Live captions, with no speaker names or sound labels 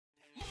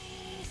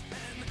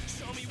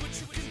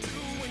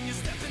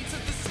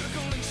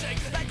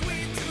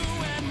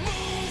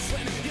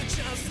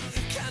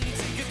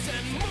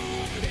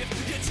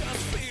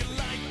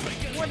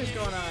What is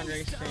going on,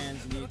 race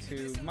fans and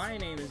YouTube? My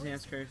name is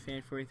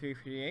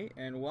NASCARFan4338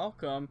 and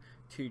welcome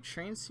to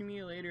Train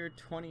Simulator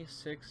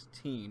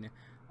 2016.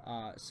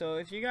 So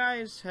if you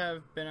guys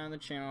have been on the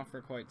channel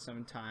for quite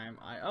some time,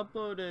 I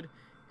uploaded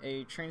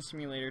a Train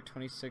Simulator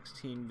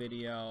 2016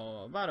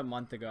 video about a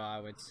month ago, I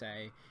would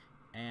say.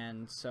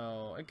 And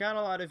so it got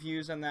a lot of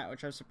views on that,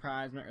 which I was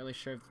surprised. I'm not really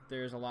sure if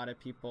there's a lot of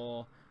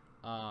people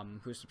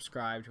who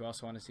subscribed who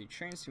also want to see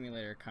Train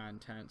Simulator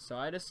content. So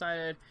I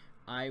decided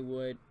I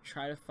would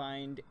try to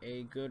find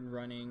a good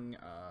running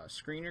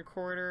screen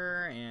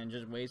recorder and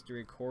just ways to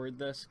record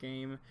this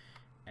game.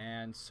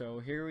 And so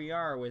here we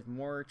are with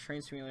more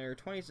Train Simulator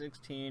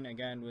 2016,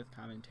 again with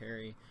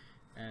commentary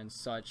and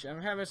such.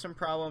 I'm having some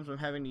problems. I'm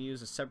having to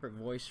use a separate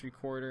voice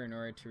recorder in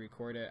order to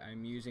record it.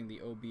 I'm using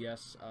the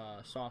OBS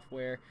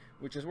software,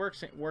 which is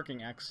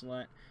working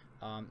excellent.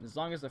 As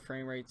long as the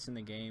frame rates in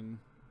the game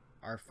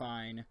are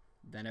fine,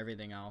 then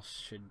everything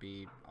else should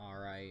be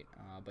alright.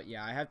 But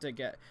yeah, I have to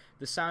get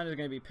the sound is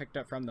going to be picked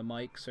up from the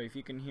mic, so if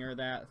you can hear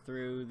that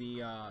through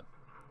the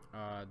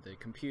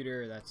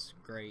computer, that's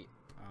great.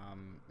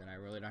 Then I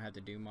really don't have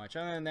to do much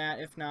other than that.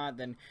 If not,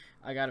 then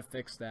I gotta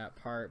fix that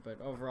part,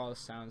 but overall the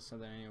sound is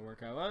something I need to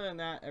work out. Other than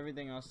that,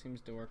 everything else seems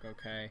to work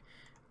okay.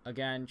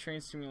 Again, Train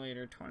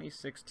Simulator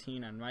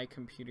 2016 on my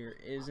computer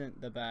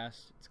isn't the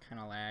best. It's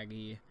kind of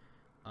laggy,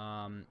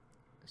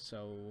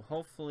 so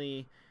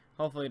hopefully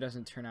it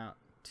doesn't turn out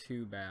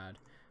too bad.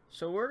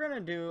 So we're gonna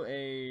do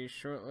a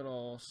short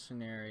little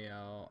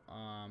scenario.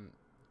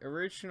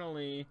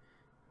 Originally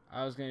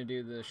I was gonna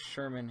do the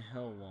Sherman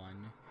Hill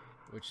one,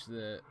 which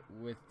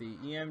with the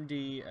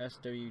EMD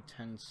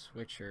SW10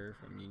 switcher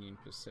from Union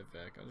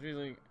Pacific. I was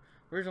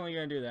originally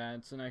gonna do that.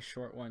 It's a nice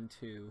short one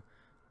too.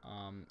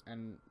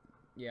 And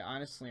yeah,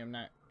 honestly, I'm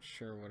not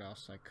sure what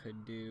else I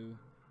could do.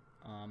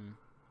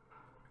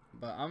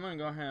 But I'm gonna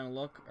go ahead and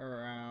look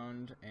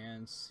around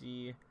and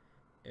see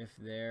if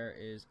there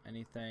is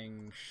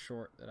anything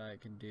short that I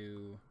can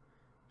do,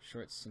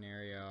 short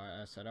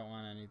scenario. So I don't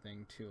want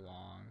anything too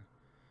long,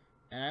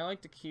 and I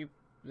like to keep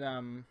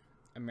them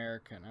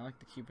American. I like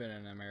to keep it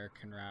an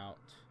American route.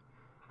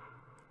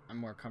 I'm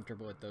more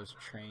comfortable with those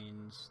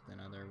trains than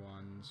other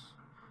ones.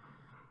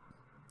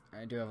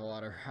 I do have a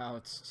lot of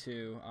routes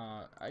too.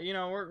 You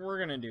know, we're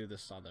gonna do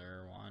this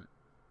other one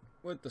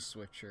with the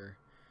switcher.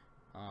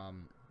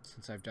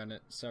 Since I've done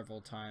it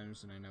several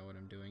times and I know what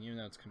I'm doing, even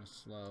though it's kind of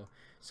slow.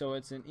 So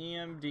it's an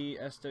EMD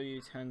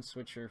SW10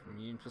 switcher from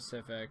Union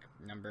Pacific,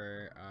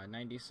 number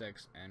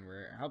 96, and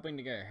we're helping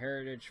to get a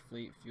Heritage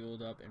fleet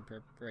fueled up in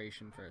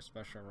preparation for a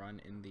special run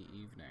in the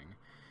evening.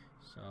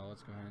 So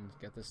let's go ahead and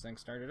get this thing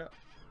started up.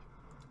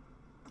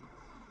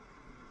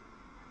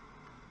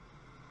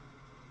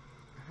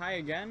 Hi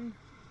again.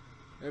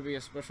 There'll be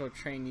a special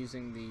train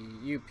using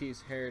the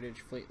UP's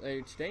Heritage fleet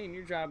later today, and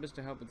your job is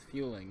to help with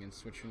fueling. In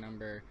switcher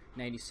number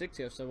 96,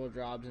 you have several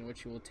jobs in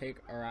which you will take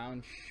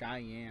around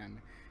Cheyenne.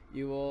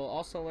 You will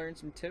also learn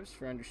some tips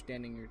for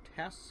understanding your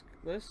task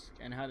list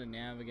and how to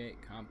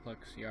navigate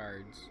complex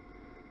yards.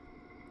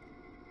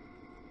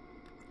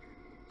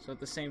 So at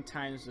the same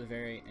time, this is a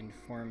very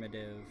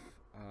informative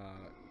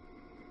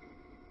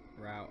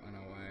route in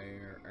a way,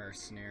 or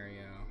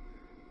scenario.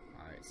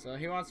 Alright, so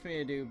he wants me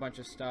to do a bunch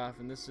of stuff,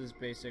 and this is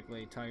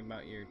basically talking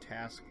about your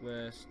task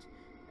list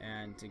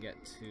and to get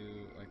to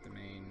like the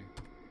main,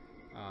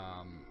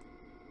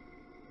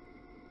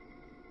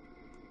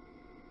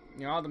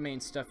 you know, all the main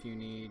stuff you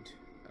need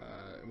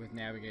with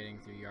navigating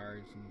through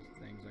yards and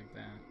things like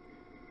that.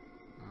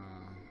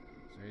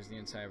 So here's the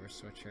inside of our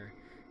switcher.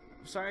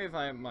 I'm sorry if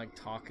I'm like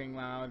talking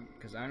loud,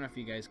 because I don't know if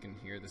you guys can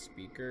hear the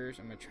speakers.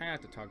 I'm gonna try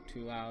not to talk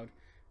too loud.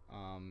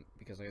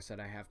 Because like I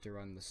said, I have to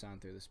run the sound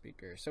through the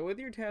speaker. So with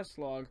your task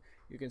log,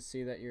 you can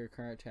see that your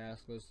current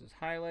task list is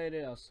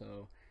highlighted.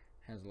 Also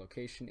has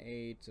location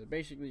aid, so it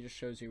basically just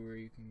shows you where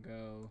you can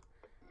go.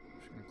 I'm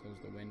just going to close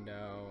the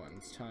window, and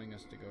it's telling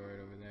us to go right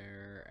over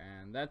there,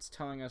 and that's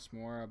telling us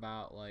more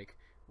about like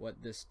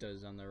what this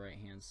does on the right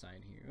hand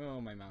side here.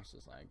 Oh, my mouse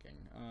is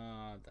lagging.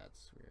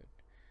 That's weird.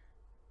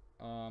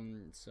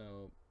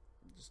 So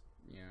just,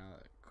 you know,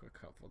 a quick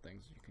couple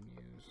things you can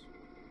use.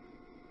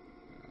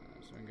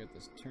 So I can get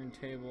this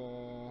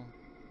turntable,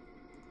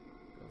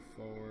 go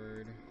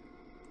forward.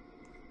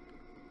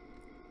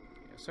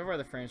 Yeah, so far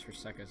the frames per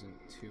second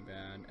isn't too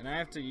bad. And I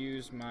have to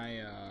use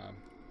my,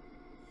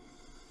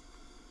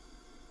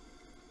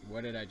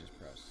 what did I just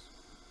press?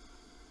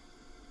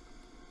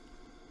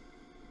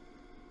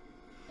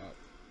 Oh.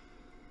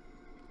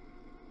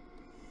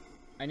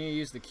 I need to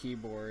use the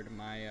keyboard.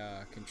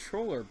 My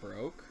controller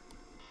broke.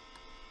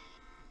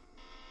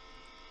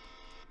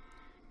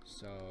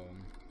 So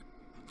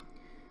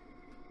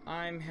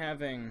I'm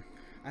having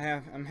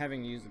to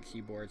use the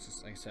keyboard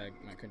since, like I said,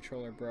 my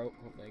controller broke.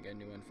 Hopefully I get a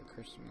new one for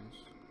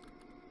Christmas.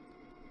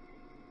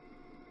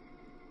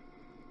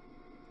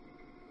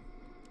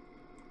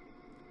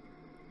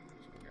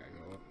 So we gotta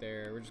go up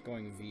there. We're just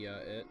going via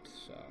it,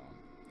 so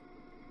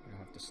we don't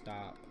have to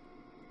stop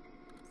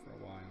for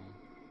a while.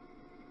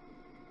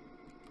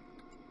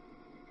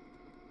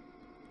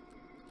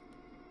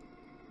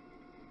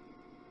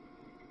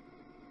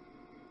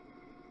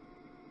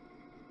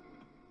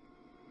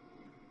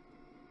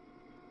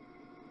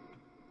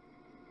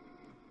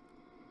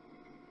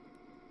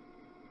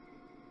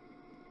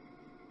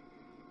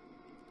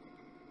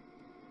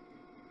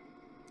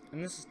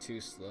 And this is too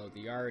slow.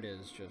 The yard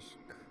is just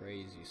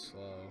crazy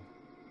slow.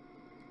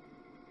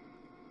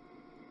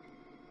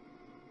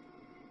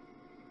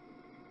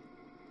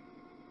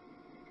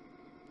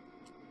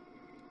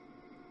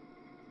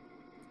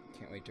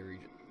 Can't wait to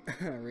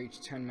reach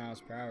 10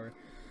 miles per hour.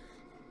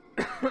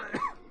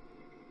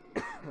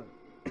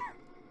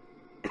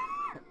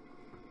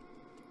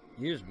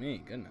 Use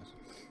me, goodness.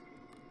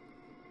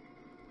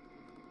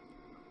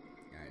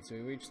 Alright, so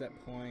we reached that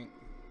point.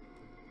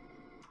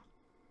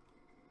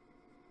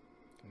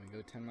 Can we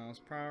go 10 miles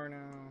per hour now?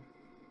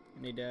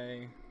 Any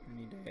day,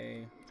 any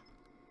day.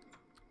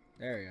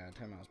 There we go,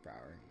 10 miles per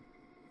hour.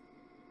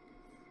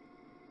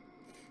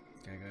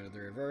 Gotta go to the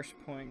reverse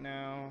point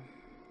now.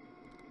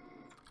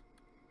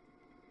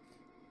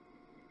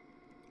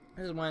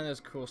 This is one of those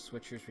cool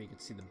switchers where you can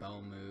see the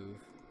bell move.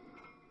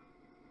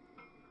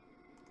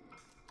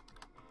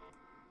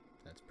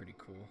 That's pretty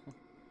cool.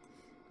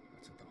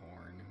 That's at the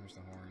horn. Where's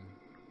the horn?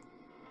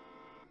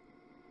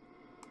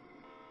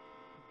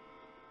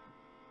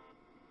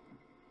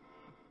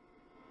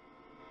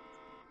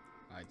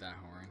 I like that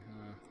horn,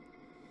 huh?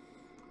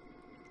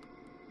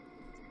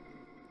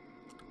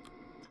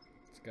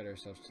 Let's get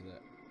ourselves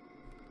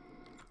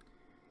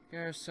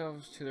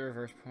to the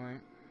reverse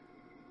point.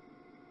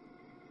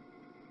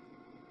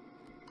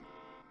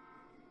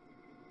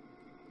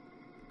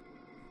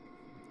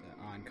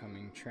 The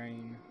oncoming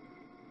train.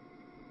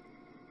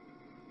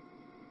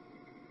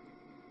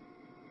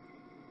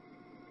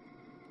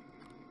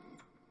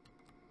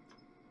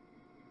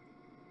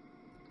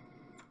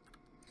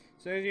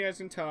 So as you guys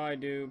can tell, I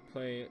do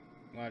play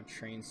a lot of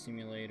Train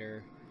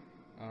Simulator.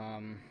 I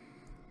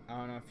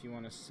don't know if you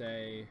want to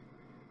say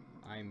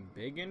I'm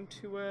big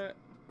into it.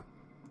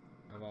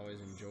 I've always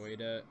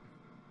enjoyed it.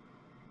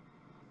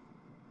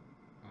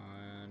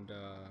 And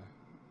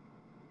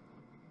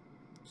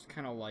just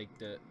kind of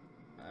liked it.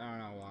 I don't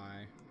know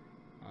why.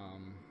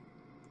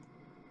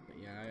 But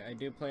yeah, I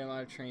do play a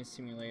lot of Train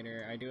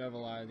Simulator. I do have a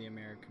lot of the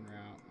American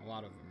route. A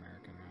lot of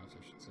American routes,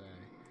 I should say.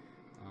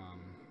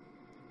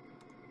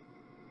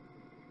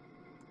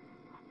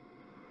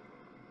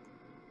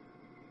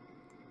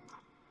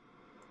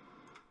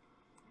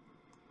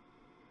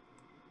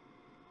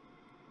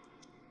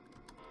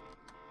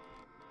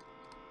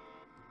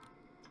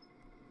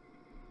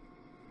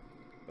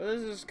 But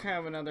this is kind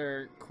of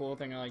another cool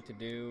thing I like to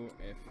do.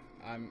 If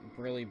I'm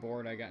really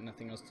bored, I got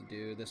nothing else to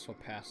do, this will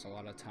pass a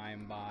lot of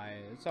time by.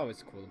 It's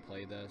always cool to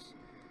play this.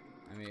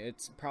 I mean,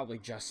 it's probably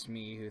just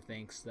me who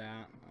thinks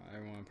that.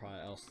 Everyone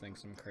probably else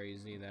thinks I'm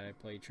crazy that I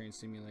play Train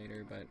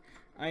Simulator, but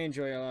I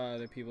enjoy a lot of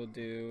other people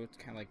do. It's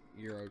kind of like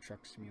Euro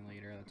Truck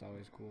Simulator. That's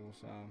always cool.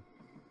 So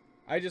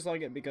I just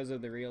like it because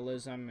of the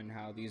realism and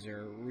how these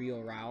are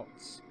real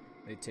routes.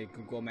 They take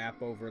Google Map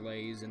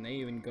overlays, and they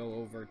even go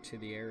over to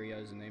the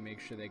areas, and they make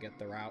sure they get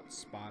the route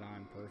spot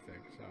on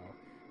perfect. So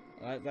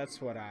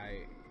that's what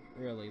I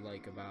really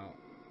like about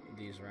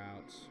these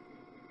routes.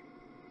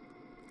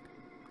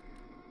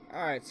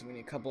 Alright, so we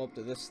need to couple up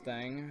to this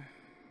thing.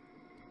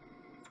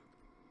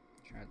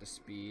 Try out the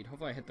speed.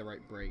 Hopefully I hit the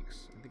right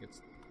brakes. I think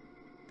it's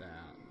that,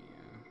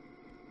 yeah.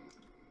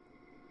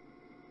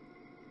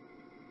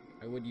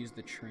 I would use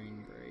the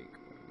train brake,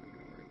 but I'm not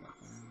gonna worry about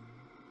that.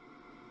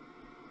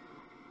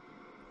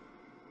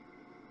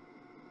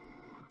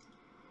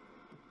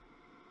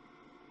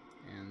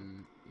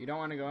 And you don't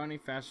want to go any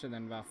faster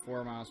than about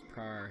 4 miles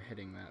per hour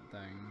hitting that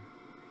thing.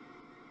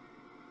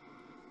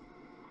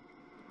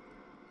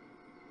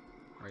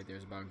 Right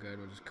there's about good.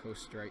 We'll just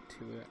coast right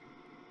to it.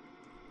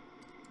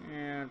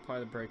 And apply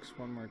the brakes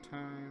one more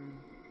time.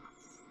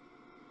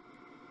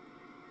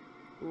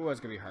 Ooh, that's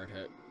gonna be hard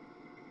hit.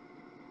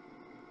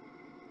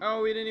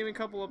 Oh, we didn't even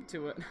couple up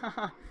to it.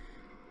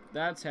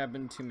 That's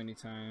happened too many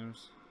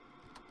times.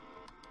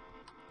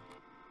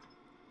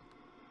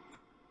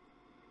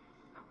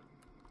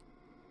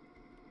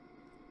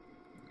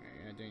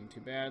 Okay, not doing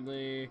too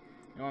badly.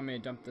 You want me to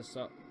dump this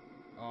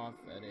off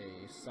at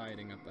a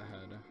siding up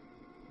ahead.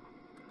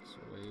 So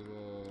we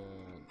will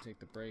take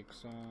the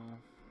brakes off.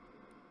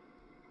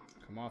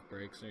 Come off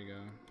brakes, there you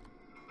go.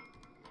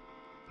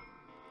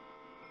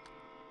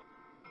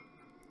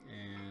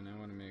 And I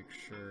want to make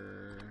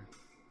sure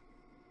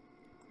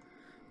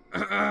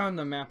on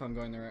the map I'm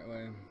going the right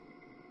way.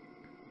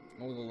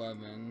 Old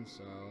 11,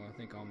 so I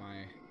think all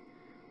my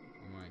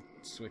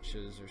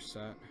switches are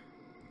set.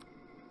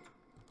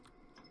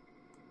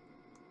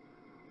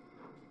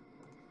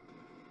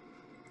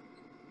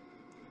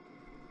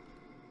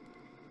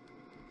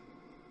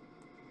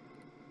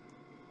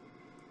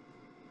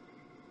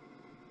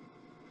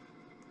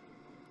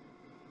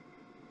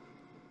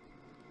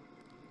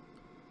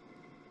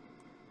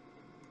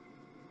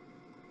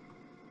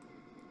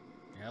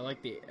 I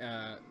like the,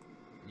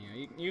 you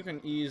know, you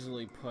can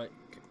easily put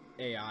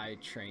AI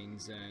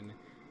trains in.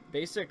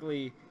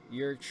 Basically,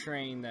 your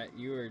train that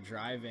you are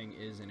driving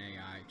is an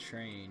AI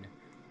train.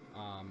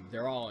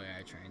 They're all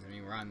AI trains. I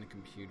mean, we're on the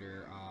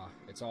computer.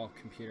 It's all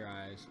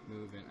computerized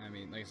movement. I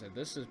mean, like I said,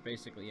 this is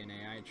basically an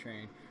AI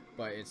train,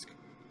 but it's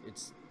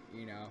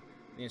you know,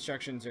 the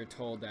instructions are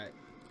told that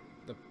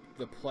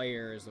the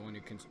player is the one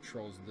who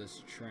controls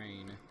this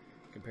train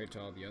compared to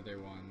all the other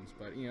ones.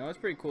 But you know, it's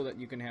pretty cool that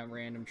you can have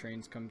random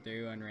trains come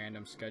through on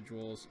random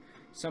schedules.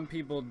 Some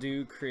people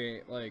do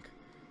create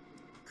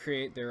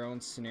their own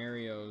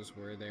scenarios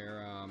where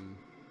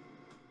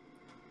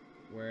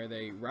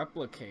they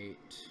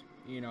replicate,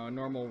 you know, a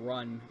normal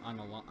run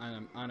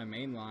on a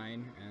main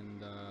line,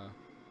 and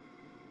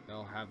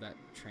they'll have that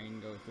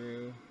train go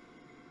through,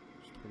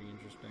 which is pretty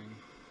interesting.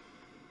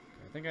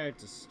 Okay, I think I have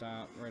to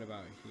stop right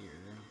about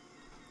here.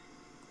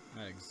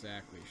 Not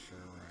exactly sure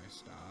where I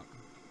stop.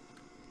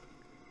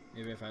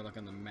 Maybe if I look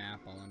on the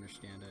map, I'll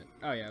understand it.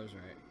 Oh yeah, I was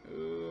right.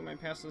 Ooh, am I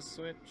past the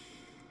switch?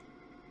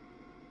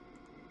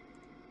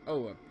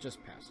 Oh, I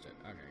just passed it.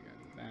 Okay,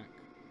 good. Back.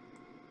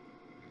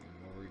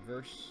 And we'll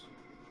reverse.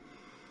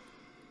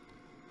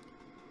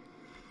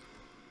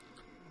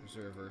 Where's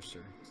the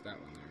reverser? It's that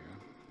one. There you go.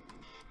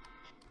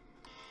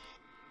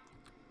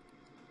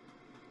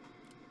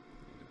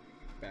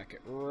 Back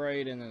it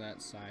right into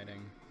that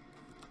siding.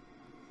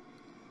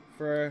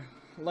 For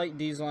a light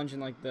diesel engine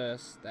like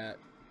this, that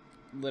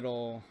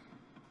little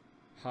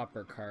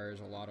hopper car is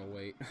a lot of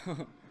weight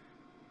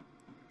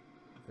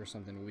for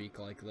something weak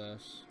like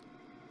this.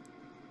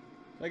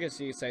 So I guess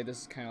you could say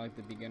this is kind of like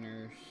the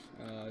beginner's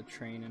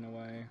train in a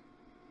way.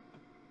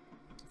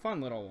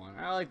 Fun little one.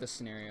 I like the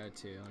scenario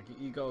too. Like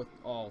you go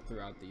all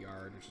throughout the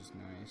yard, which is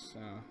nice.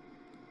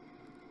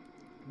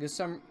 Because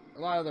a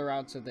lot of the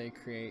routes that they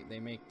create, they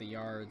make the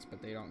yards,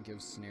 but they don't give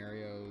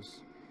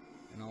scenarios,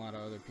 and a lot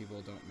of other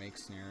people don't make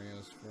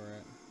scenarios for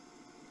it.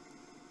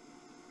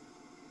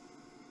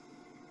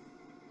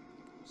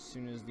 As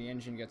soon as the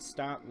engine gets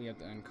stopped, we have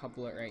to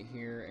uncouple it right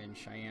here in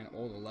Cheyenne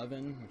Old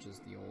 11, which is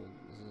the old,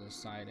 this is a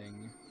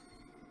siding.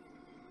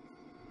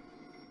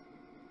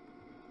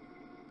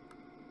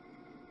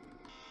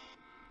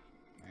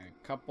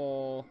 And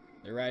couple,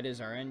 the red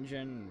is our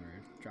engine,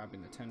 we're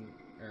dropping the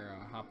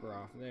hopper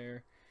off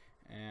there.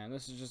 And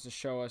this is just to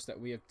show us that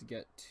we have to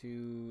get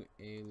to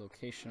a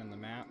location on the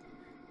map.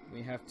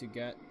 We have to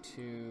get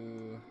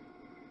to...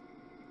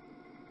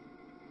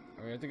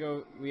 We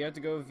have to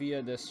go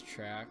via this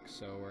track,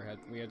 so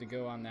we have to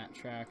go on that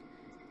track,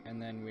 and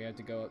then we have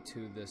to go up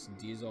to this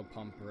diesel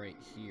pump right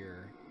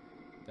here.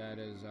 That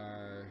is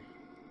our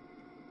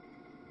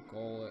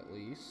goal, at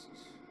least.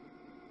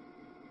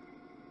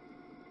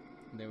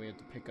 And then we have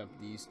to pick up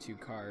these two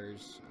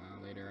cars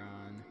later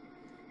on.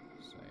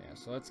 So yeah,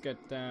 so let's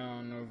get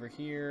down over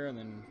here and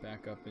then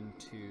back up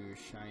into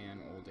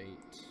Cheyenne Old 8.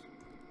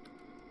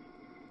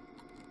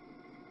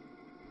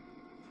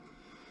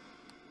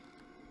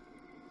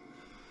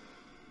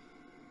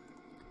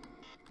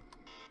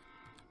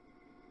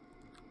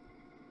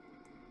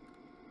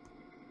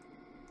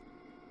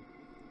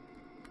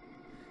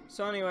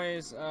 So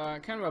anyways,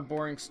 kind of a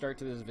boring start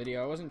to this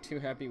video. I wasn't too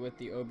happy with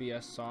the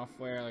OBS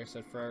software. Like I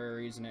said, for every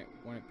reason it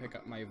wouldn't pick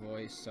up my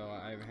voice, so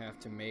I have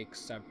to make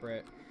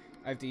separate.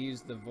 I have to use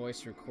the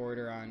voice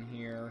recorder on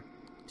here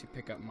to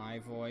pick up my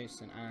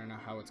voice, and I don't know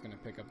how it's going to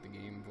pick up the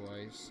game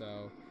voice.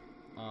 So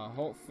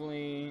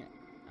hopefully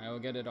I will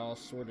get it all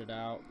sorted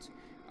out.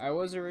 I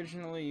was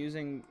originally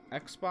using the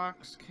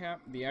Xbox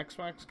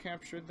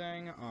capture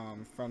thing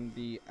from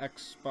the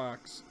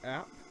Xbox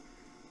app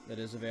that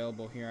is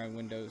available here on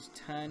Windows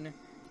 10,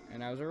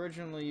 and I was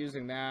originally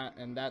using that,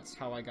 and that's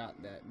how I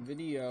got that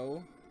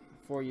video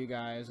for you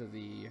guys of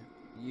the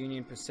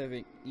Union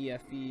Pacific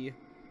EFE-3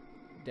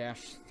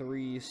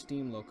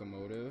 steam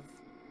locomotive.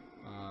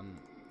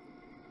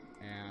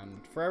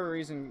 And for every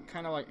reason,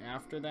 kind of like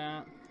after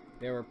that,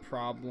 there were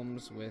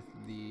problems with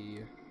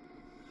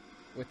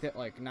it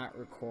like not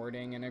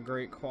recording in a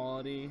great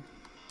quality,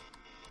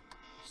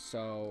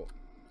 so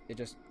it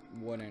just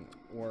wouldn't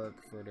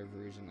work for whatever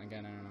reason.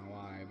 Again, I don't know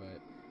why,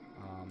 but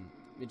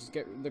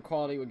the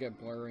quality would get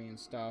blurry and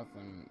stuff,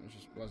 and it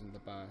just wasn't the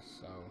best.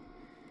 So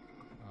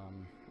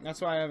that's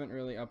why I haven't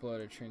really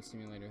uploaded a train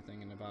simulator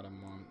thing in about a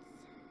month.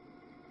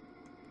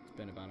 It's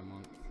been about a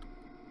month.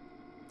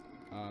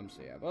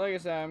 So yeah, but like I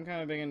said, I'm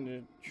kind of big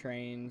into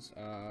trains.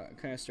 I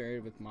kind of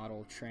started with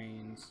model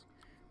trains.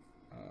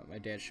 My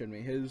dad showed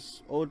me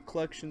his old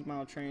collections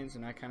model trains,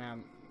 and I kind of have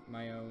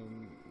my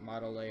own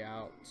model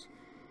layout.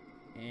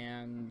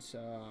 And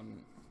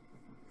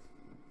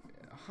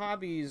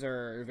hobbies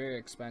are very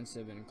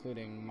expensive,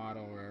 including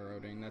model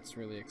railroading. That's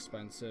really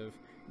expensive.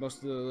 Most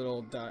of the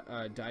little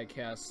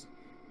die-cast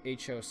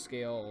HO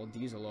scale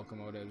diesel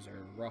locomotives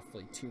are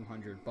roughly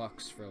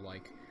 $200 for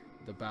like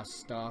the best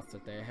stuff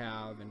that they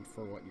have and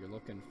for what you're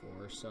looking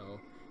for. So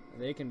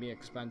they can be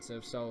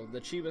expensive. So the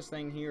cheapest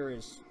thing here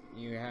is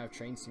you have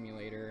Train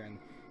Simulator, and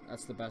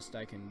that's the best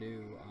I can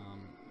do.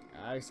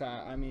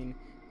 I mean,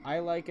 I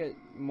like it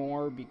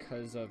more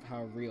because of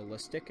how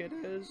realistic it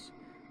is.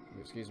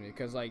 Excuse me,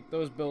 because like all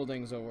those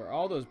buildings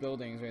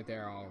right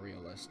there are all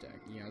realistic.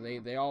 You know,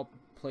 they all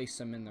place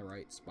them in the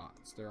right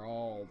spots. They're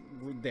all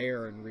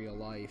there in real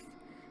life.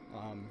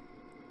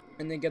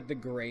 And they get the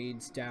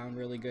grades down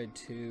really good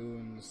too,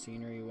 and the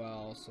scenery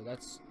well. So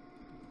that's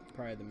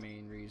probably the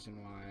main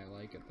reason why I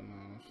like it the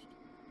most.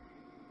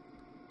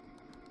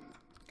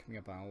 Coming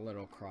up on a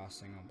little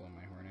crossing. I'll blow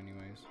my horn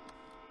anyways.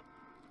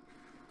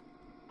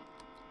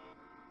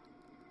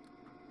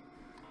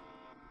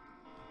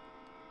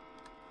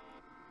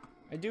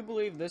 I do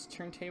believe this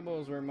turntable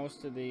is where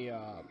most of the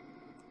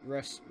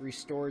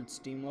restored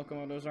steam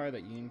locomotives are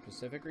that Union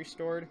Pacific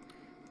restored.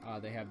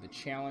 They have the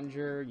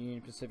Challenger,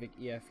 Union Pacific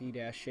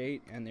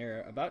EFE-8, and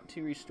they're about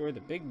to restore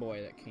the big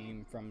boy that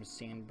came from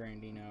San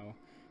Bernardino,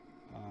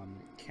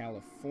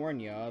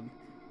 California.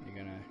 They're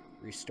gonna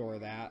restore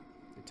that.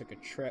 They took a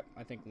trip,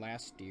 I think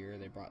last year,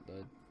 they brought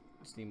the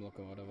steam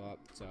locomotive up,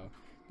 so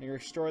they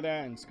restore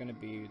that, and it's gonna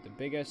be the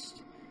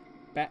biggest,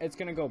 it's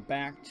gonna go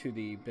back to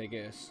the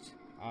biggest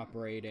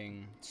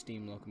operating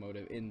steam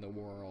locomotive in the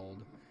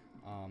world,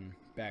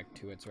 back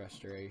to its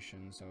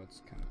restoration, so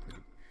it's kind of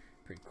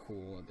pretty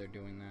cool that they're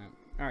doing that.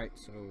 Alright,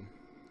 so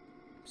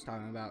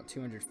stopping about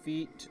 200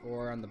 feet,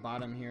 or on the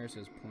bottom here it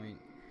says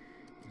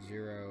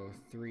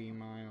 0.03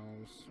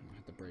 miles. I'll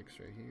hit the brakes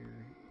right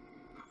here.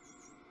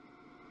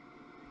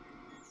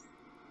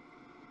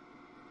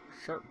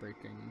 Sharp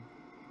braking.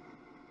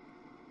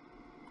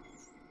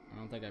 I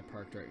don't think I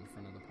parked right in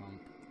front of the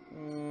pump.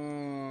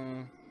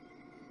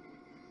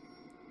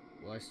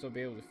 Will I still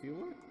be able to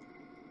fuel it?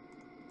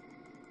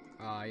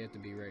 You have to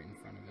be right in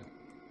front of it.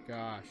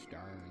 Gosh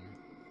darn.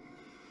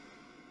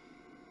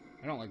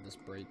 I don't like this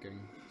braking.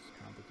 It's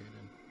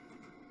complicated.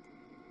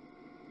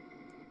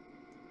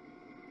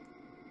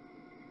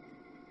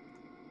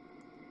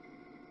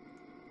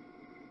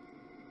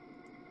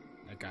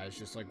 That guy's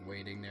just like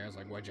waiting there. I was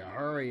like, would you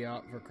hurry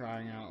up, for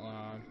crying out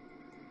loud?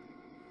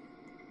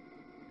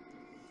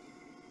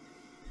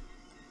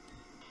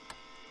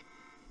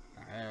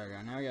 Alright, there we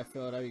go. Now we gotta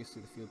fill it up. You can see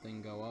the fuel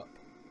thing go up.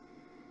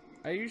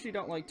 I usually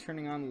don't like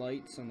turning on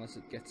lights unless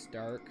it gets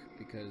dark,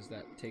 because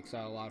that takes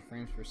out a lot of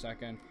frames per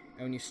second.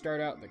 And when you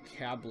start out, the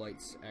cab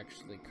lights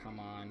actually come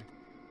on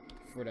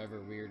for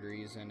whatever weird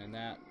reason, and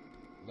that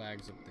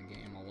lags up the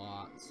game a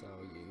lot, so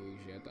you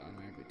usually have to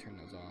automatically turn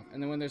those off.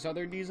 And then when there's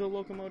other diesel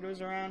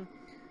locomotives around,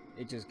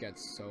 it just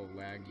gets so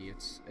laggy.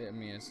 I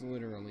mean, it's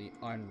literally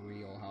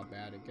unreal how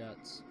bad it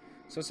gets.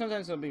 So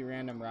sometimes there'll be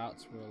random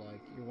routes where,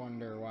 like, you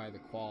wonder why the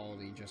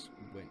quality just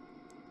went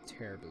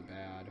terribly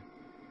bad,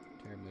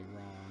 terribly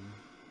wrong.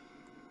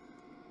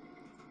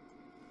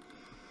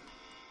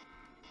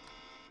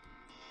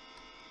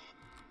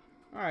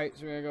 Alright,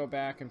 so we're gonna go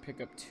back and pick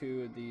up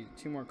two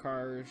more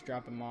cars,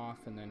 drop them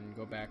off, and then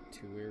go back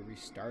to where we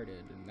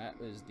started, and that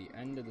is the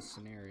end of the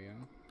scenario.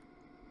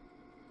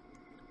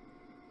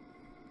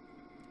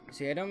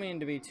 See, I don't mean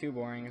to be too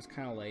boring, it's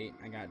kind of late.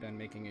 I got done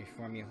making a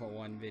Formula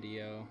 1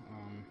 video,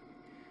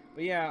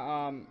 but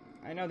yeah,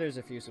 I know there's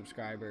a few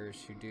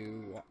subscribers who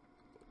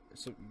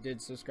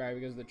did subscribe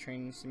because of the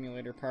training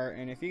simulator part,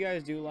 and if you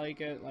guys do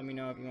like it, let me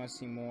know if you want to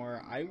see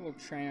more. I will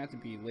try not to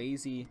be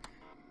lazy,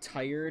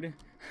 tired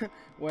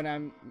when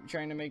I'm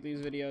trying to make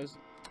these videos.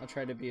 I'll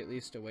try to be at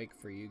least awake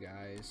for you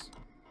guys.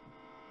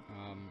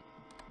 I'll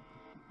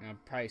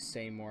probably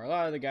say more. A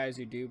lot of the guys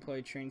who do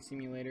play Train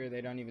Simulator,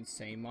 they don't even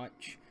say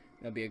much.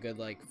 There'll be a good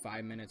like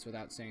 5 minutes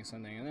without saying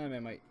something, and then I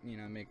might, you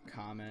know, make a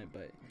comment,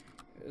 but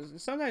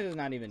sometimes it's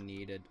not even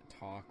needed to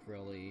talk,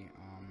 really.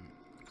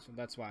 So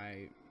that's why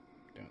I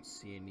don't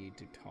see a need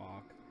to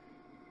talk.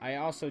 I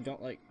also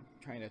don't like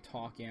trying to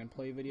talk and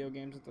play video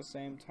games at the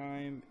same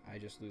time. I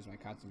just lose my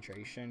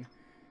concentration.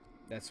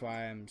 That's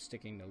why I'm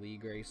sticking to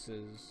league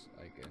races,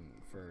 like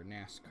for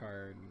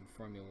NASCAR and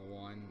Formula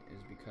 1,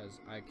 is because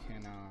I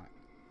cannot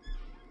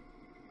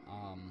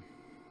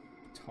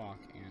talk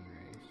and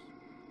race.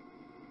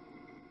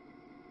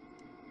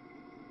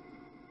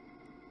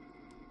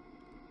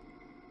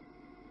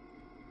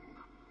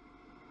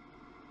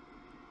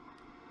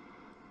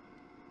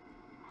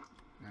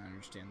 I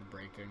understand the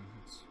braking.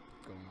 It's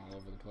going all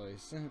over the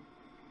place.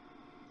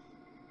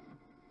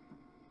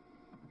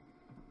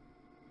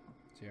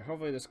 So yeah,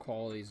 hopefully this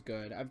quality is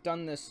good. I've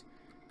done this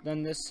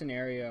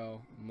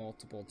scenario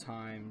multiple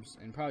times,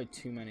 and probably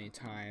too many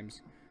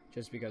times,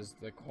 just because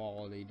the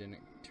quality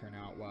didn't turn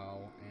out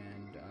well.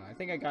 And I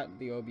think I got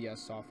the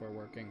OBS software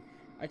working.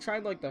 I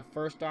tried like the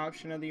first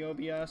option of the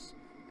OBS,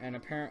 and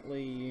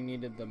apparently you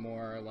needed the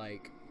more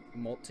like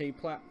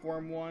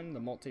multi-platform one. The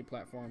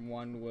multi-platform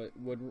one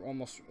would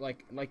almost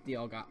like the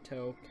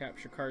Elgato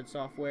capture card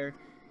software.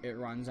 It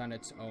runs on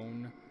its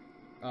own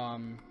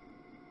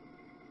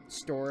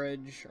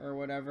storage or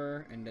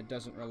whatever, and it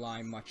doesn't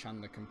rely much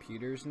on the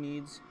computer's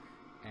needs.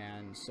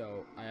 And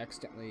so I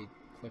accidentally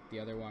clicked the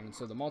other one, and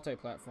so the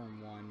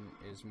multi-platform one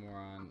is more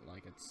on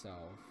like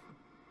itself.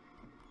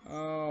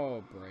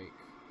 Oh, break.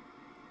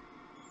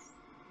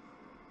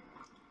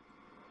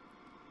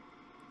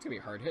 It's gonna be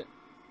a hard hit.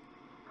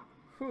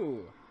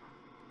 Whew.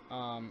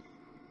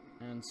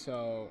 And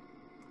so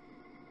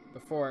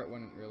before it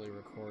wouldn't really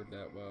record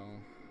that well.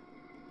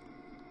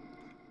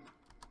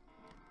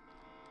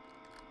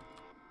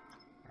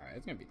 Alright,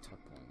 it's gonna be tough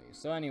pulling these.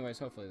 So anyways,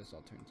 hopefully this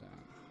all turns out.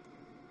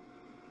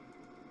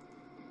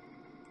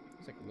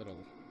 It's like a little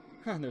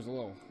there's a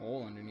little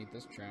hole underneath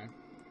this track.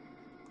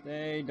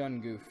 They done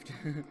goofed.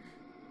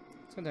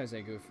 Sometimes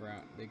they goof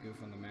around, they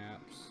goof on the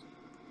maps.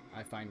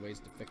 I find ways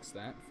to fix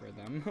that for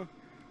them.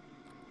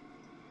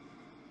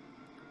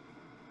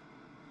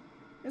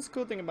 It's a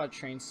cool thing about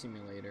Train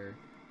Simulator,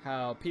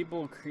 how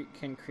people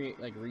can create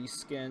like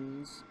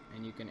reskins,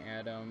 and you can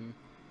add them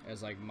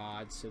as like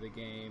mods to the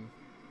game.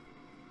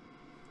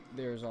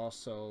 There's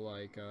also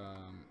like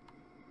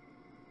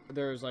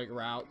there's like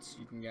routes.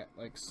 You can get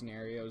like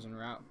scenarios and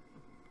route,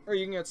 or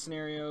you can get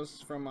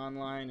scenarios from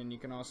online, and you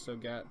can also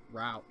get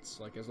routes.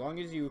 Like as long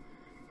as you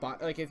buy,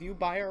 like if you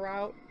buy a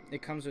route,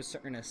 it comes with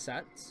certain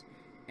assets,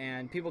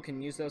 and people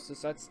can use those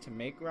assets to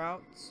make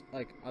routes,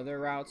 like other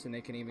routes, and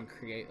they can even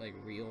create like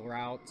real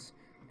routes.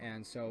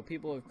 And so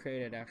people have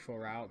created actual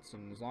routes,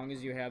 and as long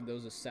as you have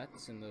those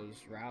assets and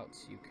those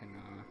routes, you can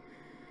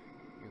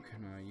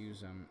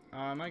use them.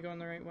 Am I going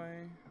the right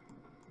way?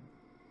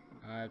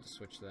 I have to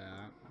switch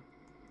that.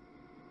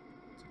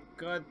 It's a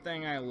good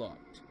thing I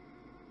looked.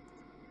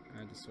 I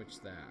had to switch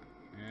that.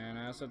 And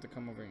I also have to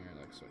come over here and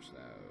like switch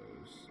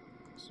those.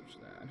 Switch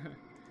that.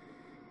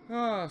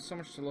 Oh, so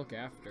much to look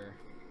after.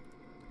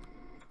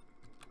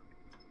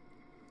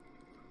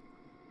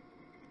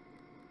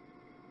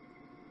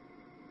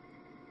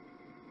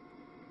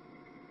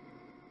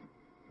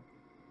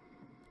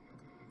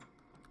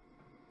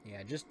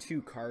 Yeah, just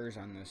 2 cars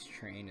on this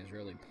train is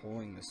really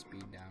pulling the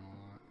speed down a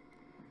lot.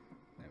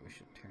 That we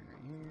should turn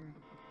right here.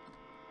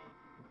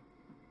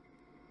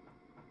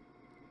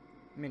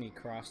 Mini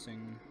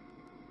crossing.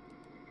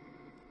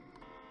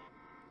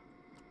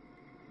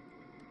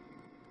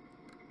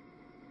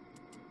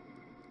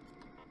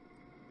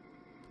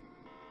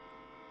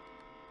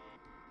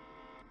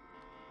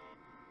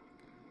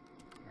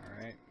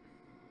 Alright.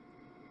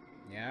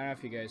 Yeah, I don't know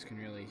if you guys can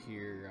really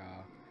hear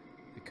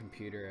the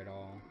computer at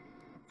all.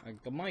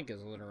 Like, the mic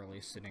is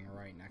literally sitting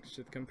right next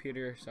to the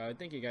computer, so I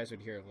think you guys would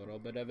hear a little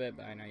bit of it,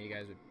 but I know you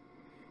guys would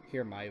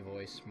hear my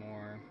voice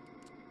more.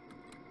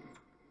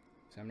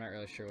 So I'm not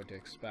really sure what to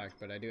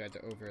expect, but I do have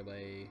to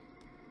overlay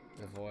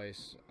the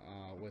voice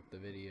with the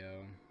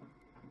video.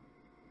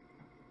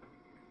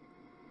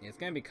 Yeah, it's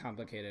gonna be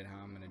complicated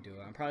how I'm gonna do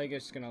it. I'm probably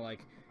just gonna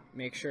like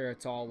make sure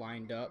it's all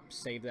lined up,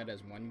 save that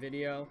as one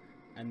video,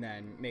 and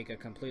then make a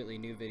completely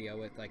new video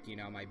with like, you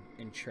know, my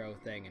intro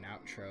thing and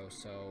outro,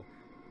 so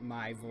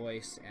my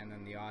voice and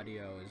then the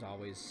audio is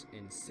always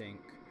in sync.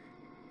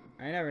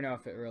 I never know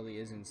if it really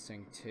is in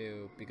sync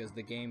too, because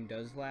the game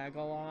does lag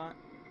a lot.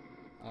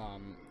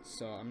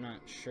 So I'm not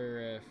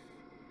sure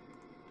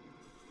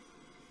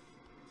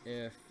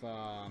if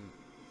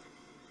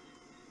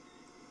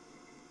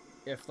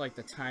like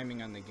the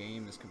timing on the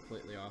game is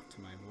completely off to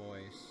my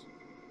voice.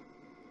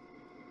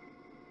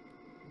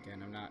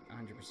 Again, I'm not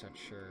 100%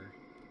 sure.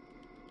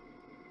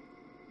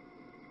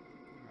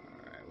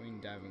 Alright, we can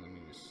definitely let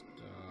me just stop.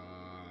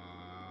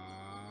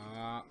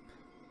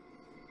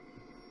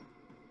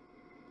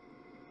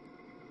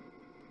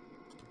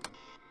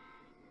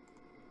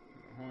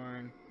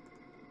 Horn.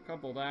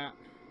 Couple that.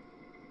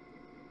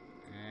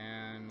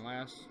 And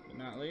last but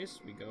not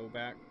least, we go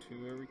back to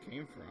where we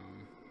came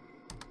from.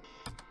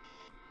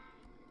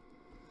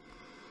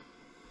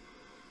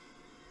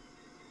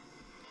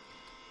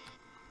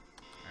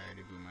 I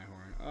already blew my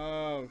horn.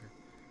 Oh, okay.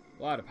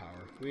 A lot of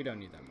power. We don't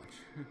need that much.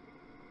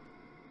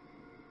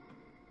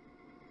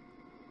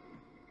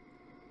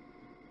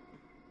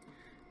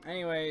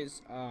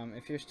 Anyways,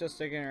 if you're still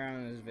sticking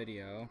around in this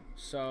video,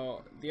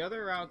 so the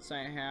other routes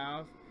I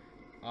have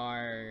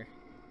are,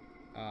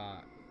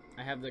 I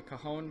have the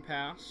Cajon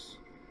Pass,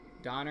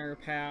 Donner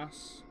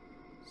Pass,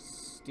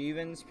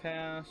 Stevens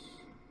Pass.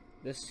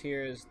 This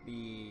here is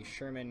the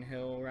Sherman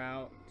Hill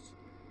route.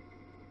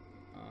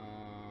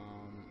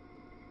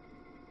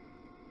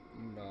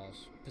 What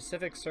else?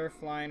 Pacific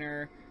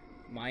Surfliner,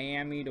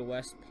 Miami to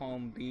West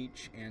Palm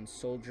Beach, and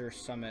Soldier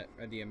Summit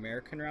are the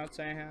American routes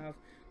I have.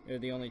 They're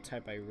the only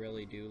type I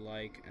really do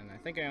like, and I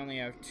think I only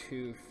have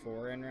 2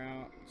 foreign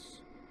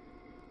routes.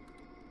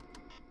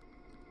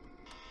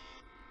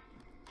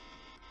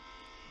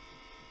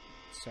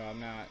 So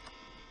I'm not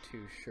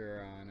too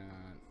sure on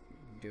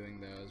doing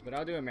those, but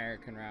I'll do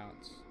American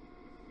routes.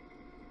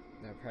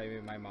 That'll probably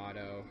be my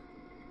motto.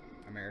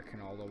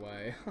 American all the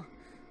way.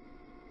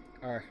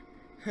 Or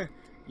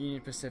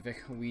Union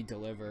Pacific, we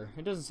deliver.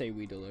 It doesn't say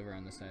we deliver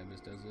on the side of this,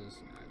 does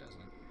this? No, it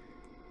doesn't.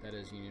 That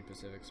is Union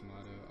Pacific's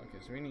motto. Okay,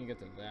 so we need to get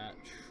to that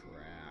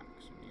track.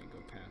 So we need to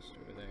go past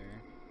over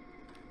there.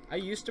 I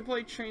used to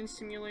play Train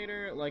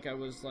Simulator like I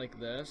was like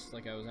this,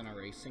 like I was in a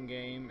racing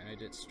game, and I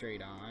did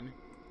straight on.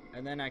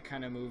 And then I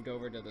kind of moved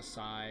over to the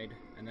side,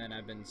 and then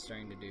I've been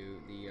starting to do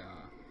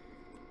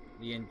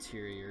the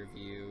interior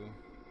view,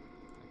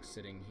 like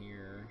sitting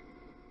here.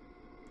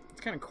 It's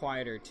kind of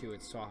quieter too.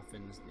 It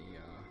softens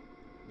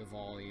the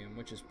volume,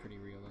 which is pretty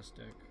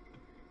realistic.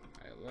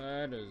 Alright,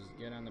 let us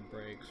get on the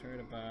brakes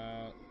right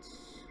about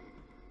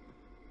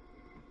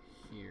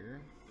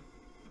here.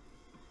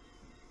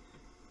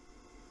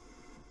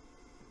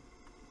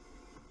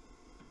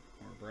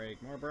 More brake,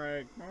 more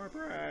brake, more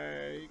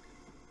brake.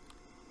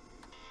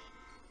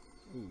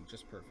 Ooh,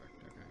 just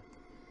perfect. Okay.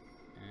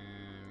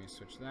 And we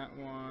switch that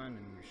one,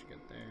 and we should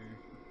get there.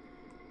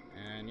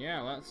 And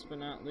yeah, last but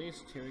not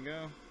least, here we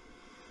go.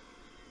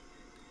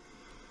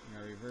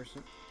 Now reverse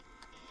it.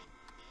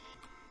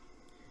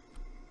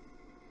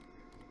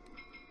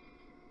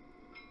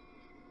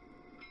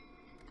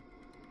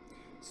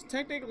 So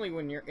technically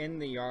when you're in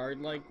the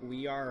yard like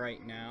we are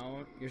right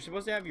now, you're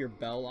supposed to have your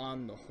bell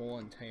on the whole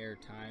entire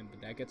time,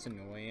 but that gets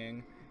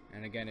annoying.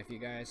 And again, if you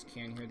guys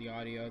can hear the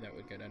audio, that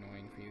would get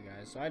annoying for you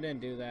guys. So I didn't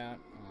do that.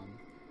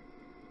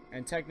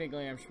 And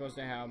technically I'm supposed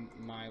to have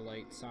my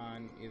lights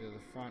on, either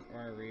the front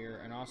or rear.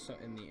 And also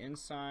in the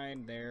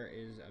inside, there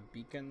is a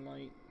beacon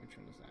light. Which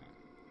one is that?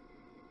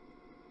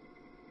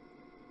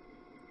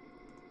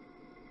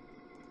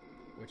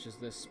 Which is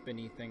this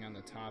spinny thing on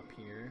the top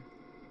here.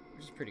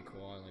 Which is pretty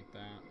cool, I like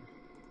that.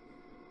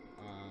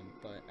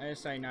 But I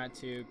decided not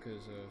to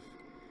because of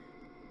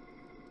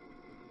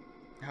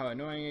how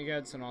annoying it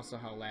gets and also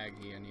how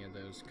laggy any of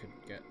those could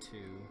get to.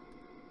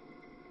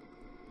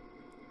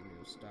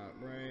 We'll stop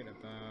right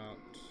about...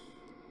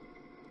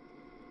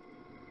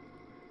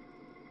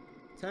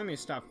 telling me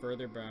to stop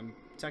further, but I'm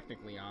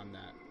technically on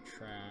that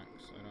track,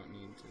 so I don't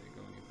need to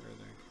go any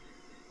further.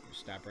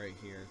 Just stop right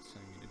here, it's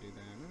telling me to do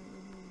that.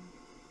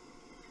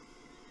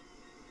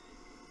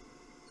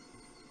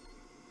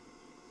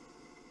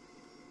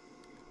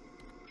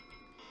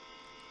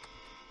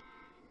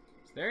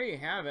 So there you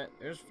have it.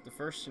 There's the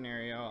first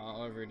scenario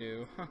I'll ever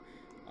do.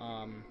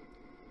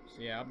 So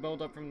yeah, I'll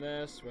build up from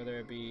this, whether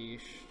it be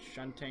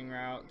shunting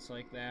routes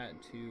like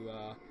that to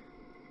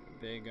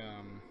big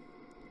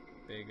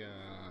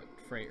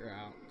freight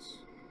routes.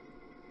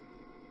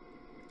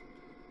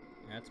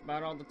 That's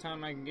about all the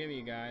time I can give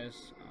you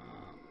guys.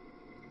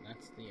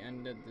 That's the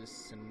end of this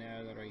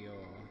scenario.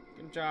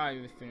 Good job.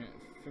 You're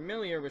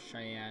familiar with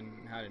Cheyenne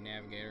and how to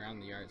navigate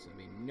around the yard, so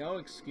there'll be no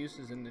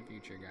excuses in the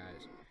future,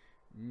 guys.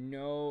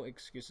 No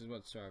excuses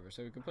whatsoever.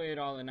 So we completed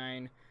all the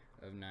 9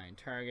 of 9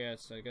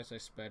 targets. So I guess I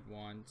sped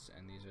once,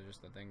 and these are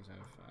just the things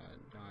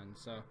I've done.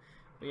 So,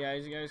 but yeah,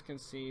 as you guys can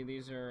see,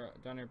 these are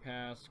Dunner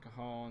Pass,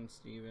 Cajon,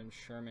 Stevens,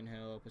 Sherman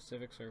Hill,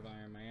 Pacific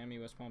Surveyor, Miami,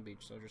 West Palm Beach,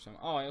 Soldier Summit.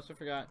 Oh, I also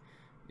forgot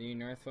the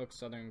Norfolk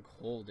Southern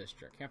Coal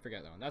District. Can't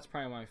forget that one. That's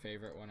probably my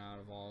favorite one out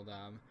of all of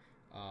them.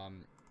 A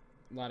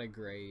lot of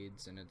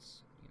grades, and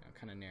it's, you know,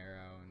 kind of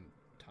narrow and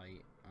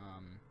tight.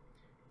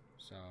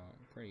 So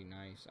pretty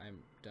nice. I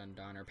haven't done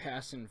Donner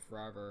Pass in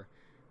forever.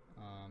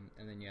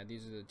 And then yeah,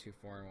 these are the 2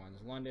 foreign ones.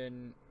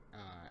 London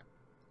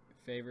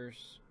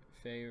favors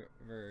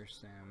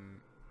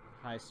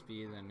high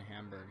speed, and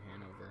Hamburg,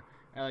 Hanover.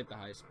 I like the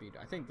high speed.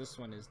 I think this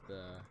one is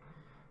the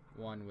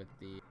one with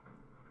the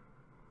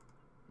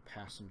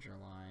passenger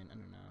line. I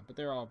don't know, but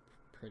they're all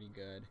pretty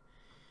good.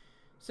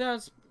 So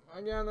that's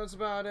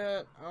about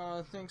it.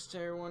 Thanks to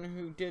everyone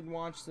who did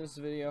watch this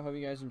video. Hope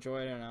you guys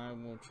enjoyed it, and I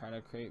will try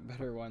to create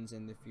better ones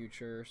in the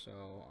future. So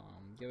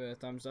give it a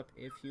thumbs up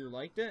if you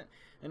liked it.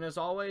 And as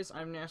always,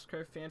 I'm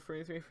NASCAR Fan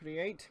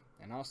 4348,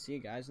 and I'll see you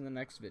guys in the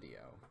next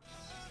video.